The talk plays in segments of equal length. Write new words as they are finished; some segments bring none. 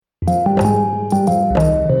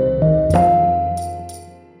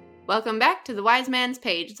Welcome back to The Wise Man's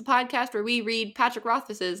Page. It's a podcast where we read Patrick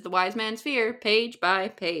Rothfuss's The Wise Man's Fear page by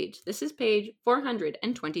page. This is page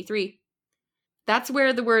 423. That's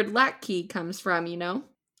where the word lackey comes from, you know?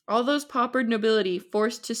 All those paupered nobility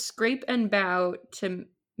forced to scrape and bow to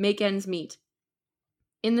make ends meet.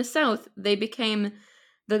 In the South, they became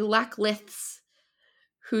the lackliths,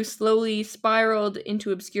 who slowly spiraled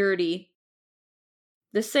into obscurity.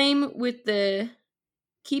 The same with the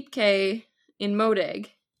Keepke in Modeg.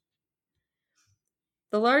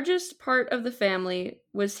 The largest part of the family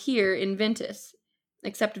was here in Vintus,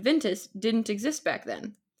 except Vintus didn't exist back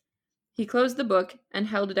then. He closed the book and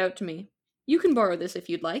held it out to me. You can borrow this if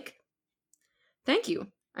you'd like. Thank you.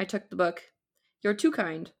 I took the book. You're too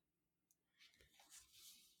kind.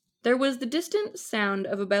 There was the distant sound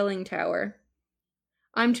of a belling tower.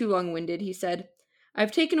 I'm too long-winded, he said.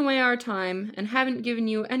 I've taken away our time and haven't given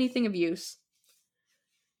you anything of use.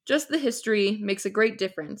 Just the history makes a great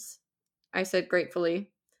difference, I said gratefully.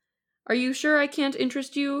 Are you sure I can't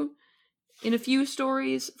interest you in a few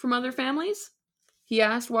stories from other families? He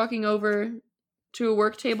asked, walking over to a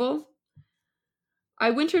work table.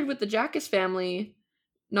 I wintered with the Jackus family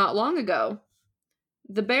not long ago.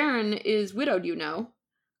 The Baron is widowed, you know,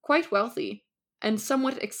 quite wealthy, and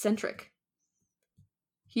somewhat eccentric.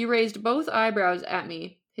 He raised both eyebrows at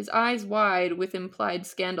me, his eyes wide with implied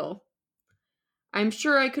scandal. I'm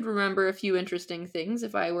sure I could remember a few interesting things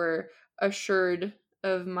if I were assured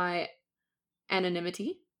of my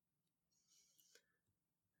anonymity.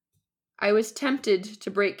 I was tempted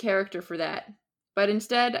to break character for that, but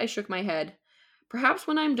instead I shook my head. Perhaps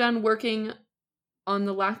when I'm done working on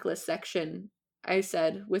the lackless section, I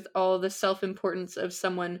said, with all the self-importance of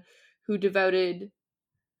someone who devoted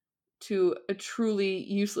to a truly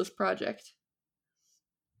useless project.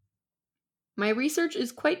 My research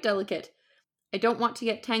is quite delicate. I don't want to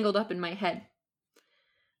get tangled up in my head.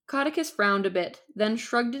 Codicus frowned a bit, then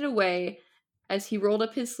shrugged it away as he rolled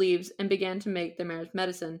up his sleeves and began to make the mare's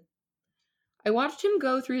medicine. I watched him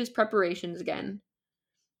go through his preparations again.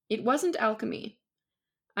 It wasn't alchemy.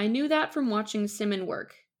 I knew that from watching Simon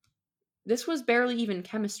work. This was barely even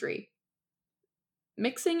chemistry.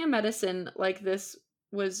 Mixing a medicine like this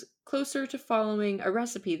was closer to following a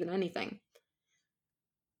recipe than anything.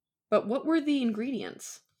 But what were the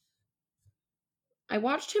ingredients? I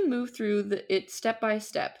watched him move through it step by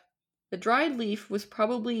step. The dried leaf was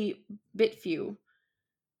probably bitfew.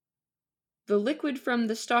 The liquid from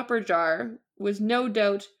the stopper jar was no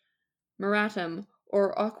doubt muratum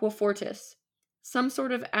or aquafortis, some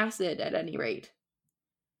sort of acid at any rate.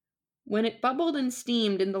 When it bubbled and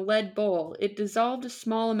steamed in the lead bowl, it dissolved a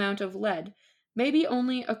small amount of lead, maybe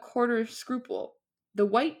only a quarter scruple. The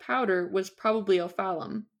white powder was probably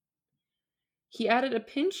ophalum. He added a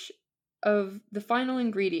pinch of the final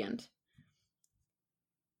ingredient.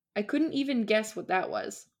 I couldn't even guess what that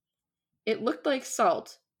was. It looked like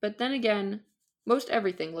salt, but then again, most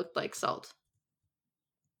everything looked like salt.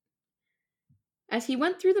 As he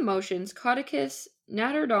went through the motions, Codicus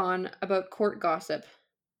nattered on about court gossip.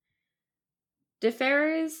 De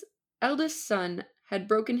Ferre's eldest son had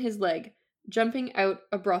broken his leg, jumping out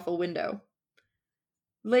a brothel window.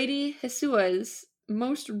 Lady Hesua's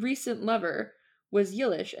most recent lover was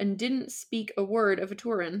Yillish and didn't speak a word of a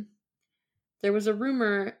Turin. There was a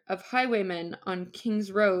rumor of highwaymen on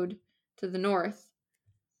King's Road to the north.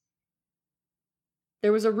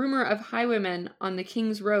 There was a rumor of highwaymen on the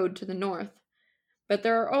King's Road to the north, but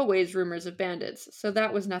there are always rumors of bandits, so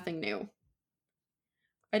that was nothing new.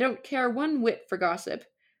 I don't care one whit for gossip,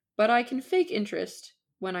 but I can fake interest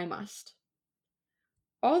when I must.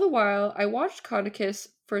 All the while, I watched Codicus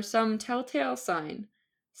for some telltale sign,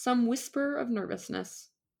 some whisper of nervousness.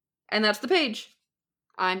 And that's the page.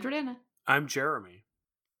 I'm Jordana. I'm Jeremy.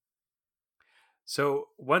 So,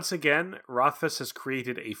 once again, Rothfuss has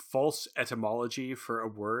created a false etymology for a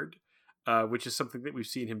word, which is something that we've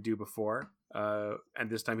seen him do before. And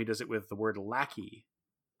this time he does it with the word lackey.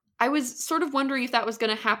 I was sort of wondering if that was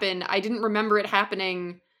going to happen. I didn't remember it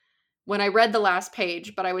happening when I read the last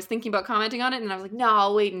page, but I was thinking about commenting on it, and I was like, no,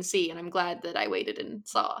 I'll wait and see. And I'm glad that I waited and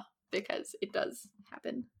saw, because it does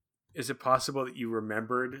happen. Is it possible that you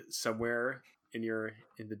remembered somewhere in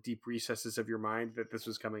the deep recesses of your mind that this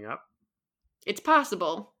was coming up? It's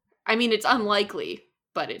possible. I mean, it's unlikely,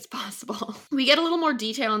 but it's possible. We get a little more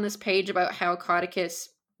detail on this page about how Codicus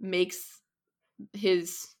makes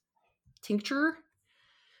his tincture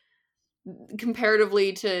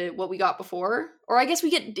comparatively to what we got before. Or I guess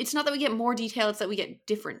it's not that we get more detail, it's that we get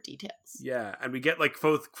different details. Yeah, and we get like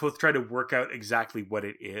Kvothe try to work out exactly what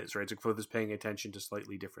it is, right? So Kvothe is paying attention to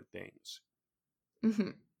slightly different things.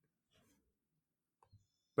 Mm-hmm.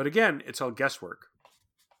 But again, it's all guesswork.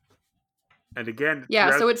 And again,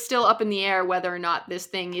 Yeah, so it's still up in the air whether or not this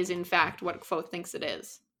thing is in fact what Kvothe thinks it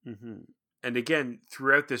is. Mm-hmm. And again,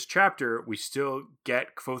 throughout this chapter, we still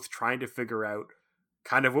get Kvothe trying to figure out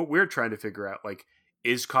kind of what we're trying to figure out. Like,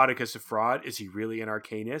 is Codicus a fraud? Is he really an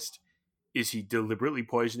arcanist? Is he deliberately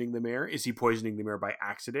poisoning the mare? Is he poisoning the mare by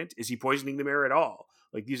accident? Is he poisoning the mare at all?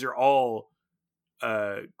 Like, these are all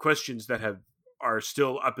questions that are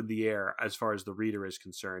still up in the air as far as the reader is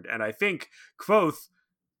concerned. And I think Kvothe,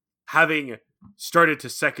 having started to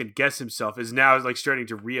second guess himself, is now like starting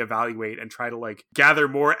to reevaluate and try to like gather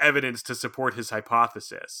more evidence to support his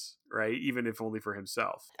hypothesis, right? Even if only for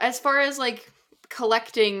himself. As far as like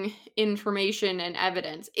collecting information and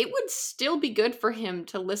evidence, it would still be good for him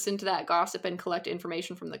to listen to that gossip and collect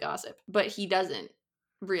information from the gossip, but he doesn't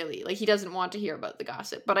really. Like, he doesn't want to hear about the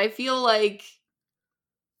gossip. But I feel like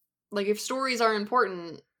if stories are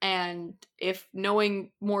important and if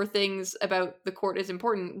knowing more things about the court is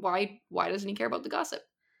important, why doesn't he care about the gossip?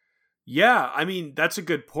 Yeah, I mean, that's a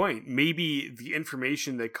good point. Maybe the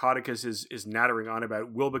information that Codicus is nattering on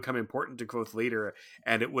about will become important to Kvothe later,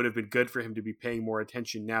 and it would have been good for him to be paying more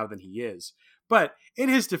attention now than he is. But in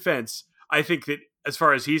his defense, I think that as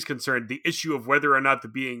far as he's concerned, the issue of whether or not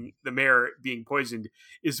the mare being poisoned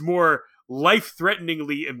is more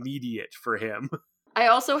life-threateningly immediate for him. I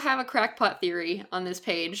also have a crackpot theory on this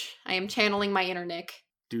page. I am channeling my inner Nick.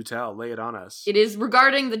 Do tell, lay it on us. It is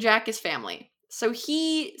regarding the Jackas family. So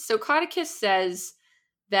Codicus says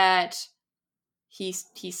that he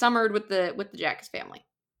summered with the Jackas family,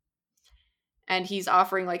 and he's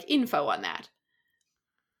offering like info on that.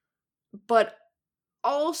 But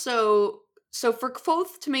also, so for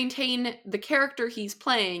Kvothe to maintain the character he's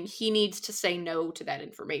playing, he needs to say no to that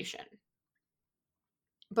information.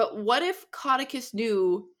 But what if Codicus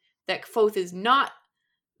knew that Kvothe is not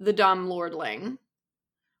the dumb lordling?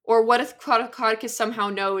 Or what if Codicus somehow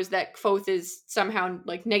knows that Kvothe is somehow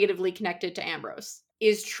like negatively connected to Ambrose,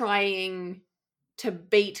 is trying to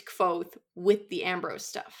bait Kvothe with the Ambrose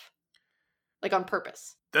stuff, like on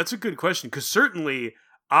purpose? That's a good question, because certainly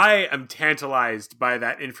I am tantalized by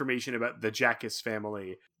that information about the Jackas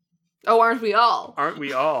family. Oh, aren't we all? Aren't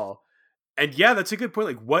we all? And yeah, that's a good point.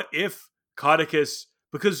 Like, what if Codicus,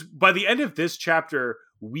 because by the end of this chapter,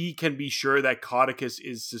 we can be sure that Codicus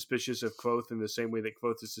is suspicious of Kvothe in the same way that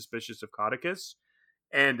Kvothe is suspicious of Codicus.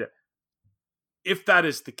 And if that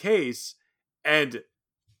is the case, and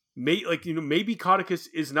maybe Codicus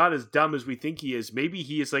is not as dumb as we think he is. Maybe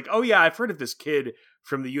he is like, oh yeah, I've heard of this kid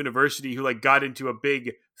from the university who like got into a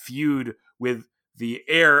big feud with the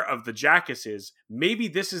heir of the Jackases. Maybe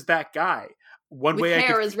this is that guy. With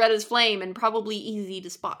hair as red as flame and probably easy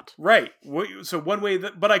to spot. Right. So one way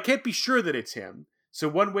but I can't be sure that it's him. So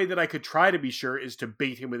one way that I could try to be sure is to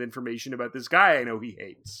bait him with information about this guy I know he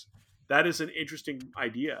hates. That is an interesting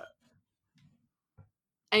idea.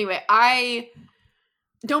 Anyway, I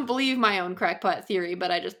don't believe my own crackpot theory, but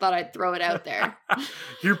I just thought I'd throw it out there.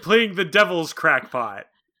 You're playing the devil's crackpot.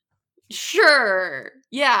 Sure.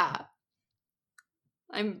 Yeah.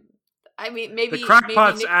 Maybe the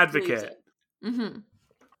crackpot's maybe advocate. Mm-hmm.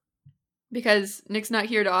 Because Nick's not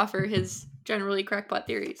here to offer his generally crackpot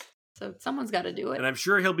theories. So someone's got to do it. And I'm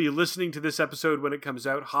sure he'll be listening to this episode when it comes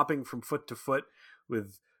out, hopping from foot to foot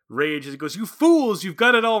with rage as he goes, "You fools, you've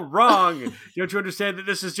got it all wrong. Don't you understand that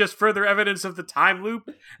this is just further evidence of the time loop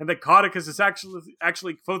and that Codicus is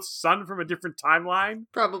actually Kvothe's son from a different timeline?"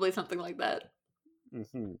 Probably something like that.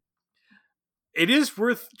 Mm-hmm. It is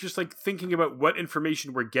worth just like thinking about what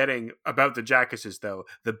information we're getting about the Jackases, though.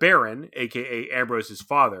 The Baron, aka Ambrose's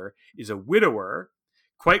father, is a widower,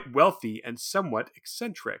 quite wealthy and somewhat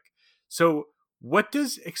eccentric. So what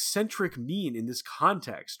does eccentric mean in this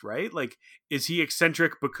context, right? Like, is he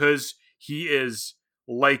eccentric because he is,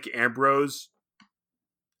 like Ambrose,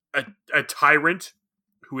 a tyrant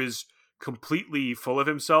who is completely full of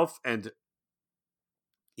himself and,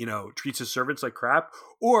 treats his servants like crap?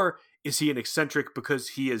 Or is he an eccentric because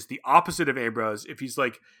he is the opposite of Ambrose? If he's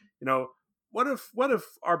like, what if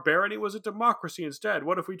our barony was a democracy instead?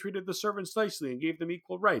 What if we treated the servants nicely and gave them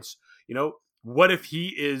equal rights? What if he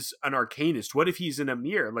is an arcanist? What if he's an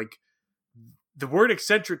emir? Like, the word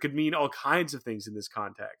eccentric could mean all kinds of things in this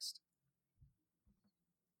context.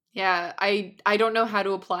 Yeah, I don't know how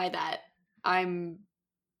to apply that. I'm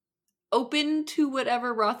open to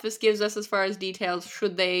whatever Rothfuss gives us as far as details,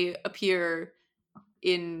 should they appear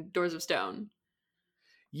in Doors of Stone.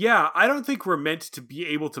 Yeah, I don't think we're meant to be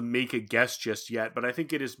able to make a guess just yet, but I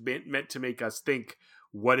think it is meant to make us think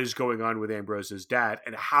what is going on with Ambrose's dad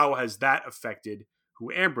and how has that affected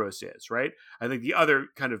who Ambrose is, right? I think the other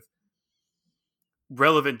kind of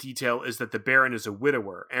relevant detail is that the Baron is a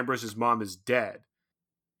widower. Ambrose's mom is dead.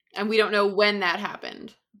 And we don't know when that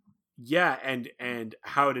happened. Yeah, and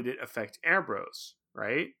how did it affect Ambrose,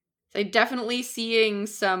 right? So definitely seeing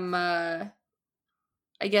some, I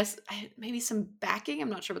guess, maybe some backing. I'm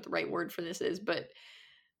not sure what the right word for this is, but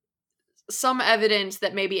some evidence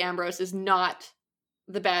that maybe Ambrose is not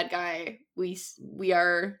the bad guy we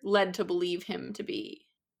are led to believe him to be.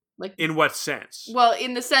 Like, in what sense? Well,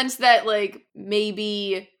 in the sense that, like,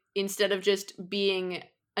 maybe instead of just being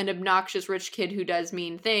an obnoxious rich kid who does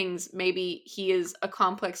mean things, maybe he is a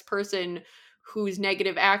complex person whose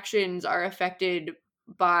negative actions are affected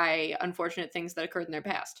by unfortunate things that occurred in their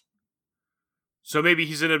past. So maybe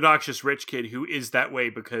he's an obnoxious rich kid who is that way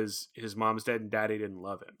because his mom's dead and daddy didn't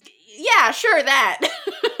love him. Yeah, sure, that.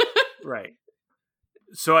 Right.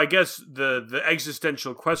 So I guess the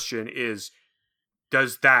existential question is,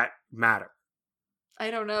 does that matter?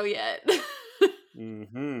 I don't know yet.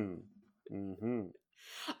 Mm-hmm. Mm-hmm.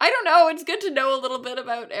 I don't know. It's good to know a little bit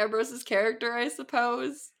about Ambrose's character, I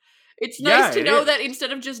suppose. It's nice to know that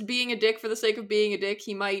instead of just being a dick for the sake of being a dick,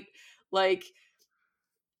 he might, like,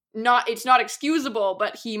 it's not excusable,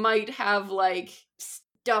 but he might have, like,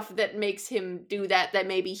 stuff that makes him do that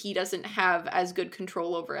maybe he doesn't have as good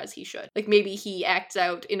control over as he should. Like, maybe he acts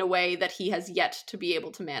out in a way that he has yet to be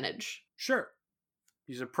able to manage. Sure.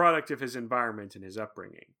 He's a product of his environment and his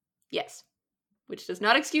upbringing. Yes. Which does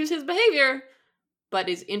not excuse his behavior, but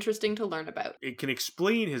is interesting to learn about. It can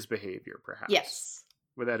explain his behavior, perhaps. Yes.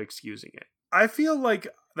 Without excusing it. I feel like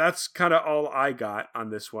that's kind of all I got on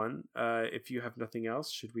this one. If you have nothing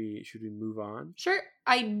else, should we move on? Sure.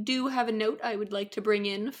 I do have a note I would like to bring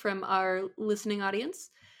in from our listening audience.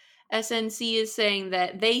 SNC is saying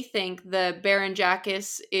that they think the Baron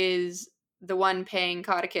Jackas is the one paying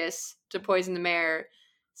Codicus to poison the mayor,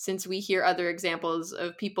 since we hear other examples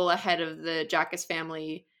of people ahead of the Jackas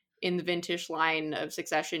family in the Vintish line of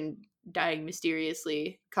succession dying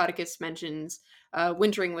mysteriously. Codicus mentions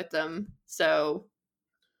wintering with them, so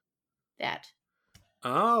that.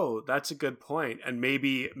 Oh, that's a good point. And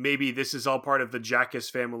maybe this is all part of the Jackas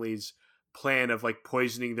family's plan of, like,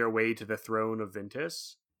 poisoning their way to the throne of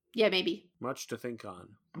Vintis. Yeah, maybe. Much to think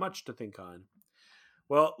on. Much to think on.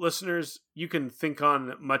 Well, listeners, you can think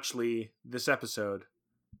on muchly this episode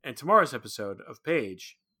and tomorrow's episode of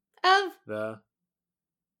Page Of the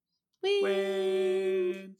Wind.